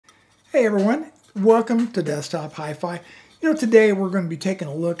Hey everyone, welcome to Desktop Hi-Fi. Today we're going to be taking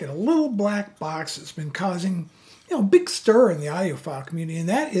a look at a little black box that's been causing, a big stir in the audiophile community, and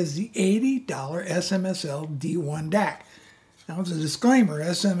that is the $80 SMSL D1 DAC. Now, as a disclaimer,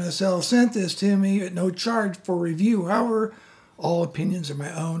 SMSL sent this to me at no charge for review. However, all opinions are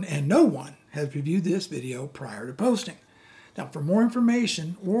my own, and no one has reviewed this video prior to posting. Now, for more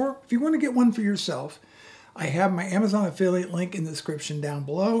information, or if you want to get one for yourself, I have my Amazon affiliate link in the description down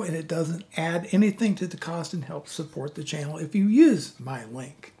below, and it doesn't add anything to the cost and helps support the channel if you use my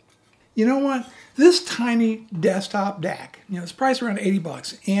link. You know what? This tiny desktop DAC, it's priced around 80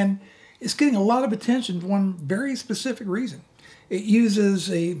 bucks, and it's getting a lot of attention for one very specific reason. It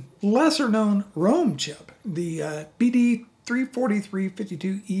uses a lesser-known ROHM chip, the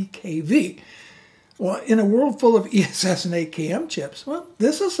BD34352EKV. Well, in a world full of ESS and AKM chips, well,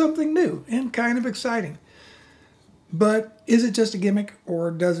 this is something new and kind of exciting. But is it just a gimmick, or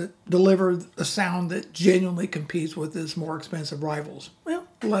does it deliver a sound that genuinely competes with its more expensive rivals? Well,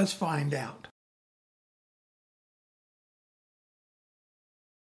 let's find out.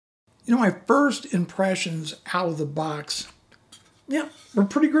 My first impressions out of the box, were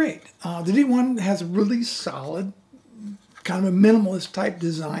pretty great. The D1 has a really solid, kind of a minimalist type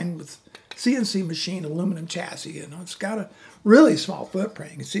design with CNC machine aluminum chassis. It's got a really small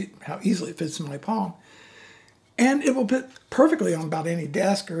footprint. You can see how easily it fits in my palm. And it will fit perfectly on about any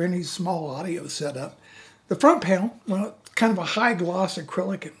desk or any small audio setup. The front panel, well, kind of a high gloss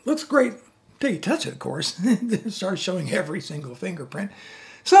acrylic. It looks great until you touch it, of course. It starts showing every single fingerprint.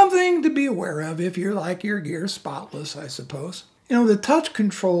 Something to be aware of if you're like your gear spotless, I suppose. The touch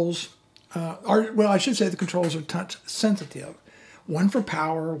controls I should say the controls are touch sensitive. One for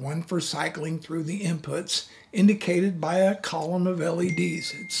power, one for cycling through the inputs, indicated by a column of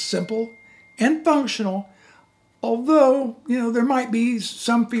LEDs. It's simple and functional, although, there might be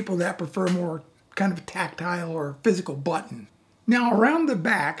some people that prefer more kind of a tactile or physical button. Now, around the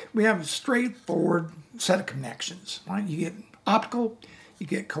back, we have a straightforward set of connections. Right? You get optical, you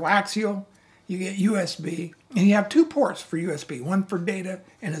get coaxial, you get USB, and you have two ports for USB, one for data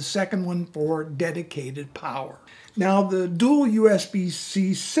and a second one for dedicated power. Now, the dual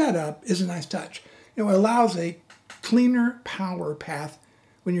USB-C setup is a nice touch. It allows a cleaner power path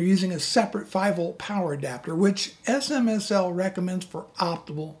when you're using a separate 5-volt power adapter, which SMSL recommends for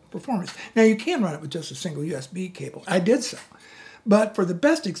optimal performance. Now, you can run it with just a single USB cable. I did so. But for the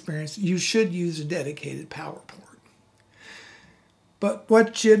best experience, you should use a dedicated power port. But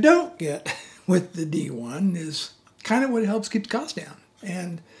what you don't get with the D1 is kind of what helps keep the cost down.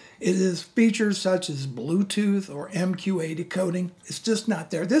 And it is features such as Bluetooth or MQA decoding. It's just not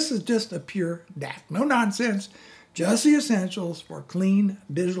there. This is just a pure DAC. No nonsense. Just the essentials for clean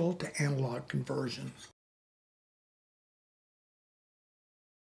digital to analog conversion.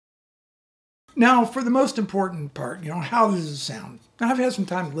 Now, for the most important part, how does it sound? Now, I've had some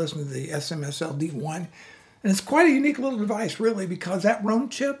time to listen to the SMSL D1, and it's quite a unique little device, really, because that ROHM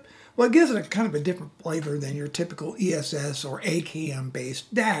chip, well, it gives it a kind of a different flavor than your typical ESS or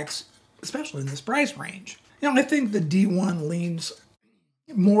AKM-based DACs, especially in this price range. I think the D1 leans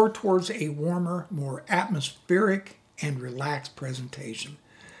more towards a warmer, more atmospheric and relaxed presentation.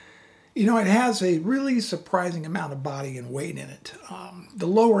 It has a really surprising amount of body and weight in it. The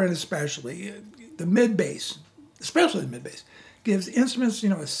lower end especially, the mid-bass, especially the mid-bass, gives instruments,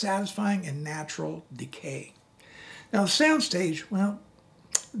 a satisfying and natural decay. Now, the soundstage, well,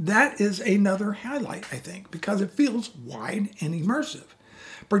 that is another highlight, I think, because it feels wide and immersive,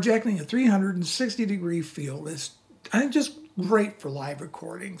 projecting a 360-degree feel that's, I think, just great for live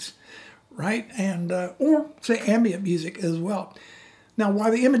recordings, right? And or say ambient music as well. Now,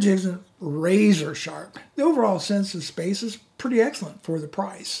 while the image isn't razor sharp, the overall sense of space is pretty excellent for the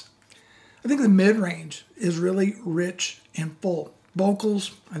price. I think the mid-range is really rich and full.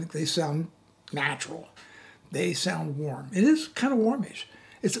 Vocals, I think they sound natural. They sound warm. It is kind of warmish.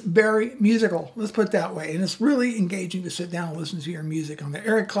 It's very musical, let's put it that way. And it's really engaging to sit down and listen to your music on there.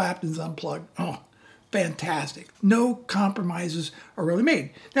 Eric Clapton's Unplugged. Oh, fantastic. No compromises are really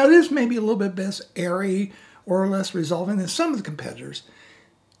made. Now, it is maybe a little bit less airy or less resolving than some of the competitors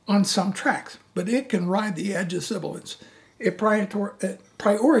on some tracks, but it can ride the edge of sibilance. It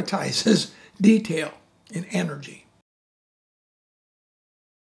prioritizes detail and energy.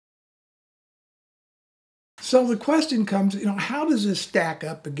 So the question comes, how does this stack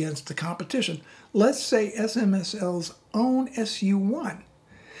up against the competition? Let's say SMSL's own SU-1.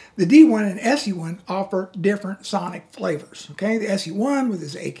 The D1 and SU-1 offer different sonic flavors. Okay, the SU-1 with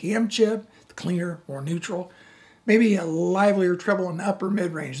its AKM chip, the cleaner, more neutral, maybe a livelier treble in the upper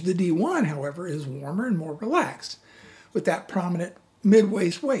mid-range. The D1, however, is warmer and more relaxed, with that prominent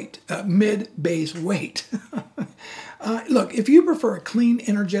mid-bass weight. Look, if you prefer a clean,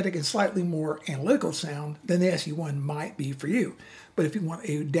 energetic, and slightly more analytical sound, then the SU-1 might be for you. But if you want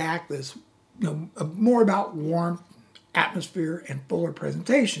a DAC that's more about warmth, atmosphere, and fuller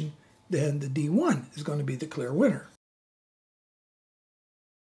presentation, then the D1 is going to be the clear winner.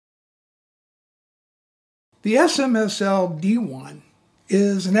 The SMSL D1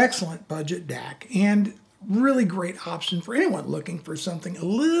 is an excellent budget DAC and really great option for anyone looking for something a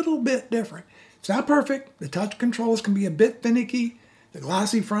little bit different. It's not perfect. The touch controls can be a bit finicky. The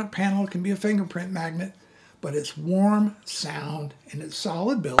glossy front panel can be a fingerprint magnet, but it's warm sound and it's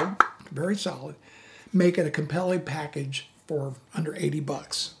solid build, very solid. Make it a compelling package for under 80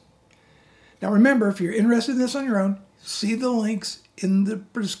 bucks. Now remember, if you're interested in this on your own, see the links in the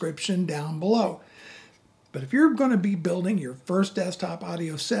description down below. But if you're going to be building your first desktop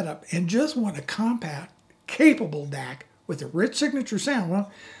audio setup and just want a compact, capable DAC with a rich signature sound,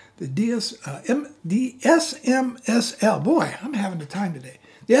 well, the SMSL, boy, I'm having a time today.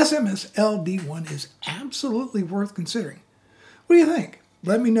 The SMSL D1 is absolutely worth considering. What do you think?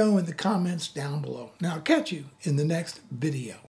 Let me know in the comments down below. Now, I'll catch you in the next video.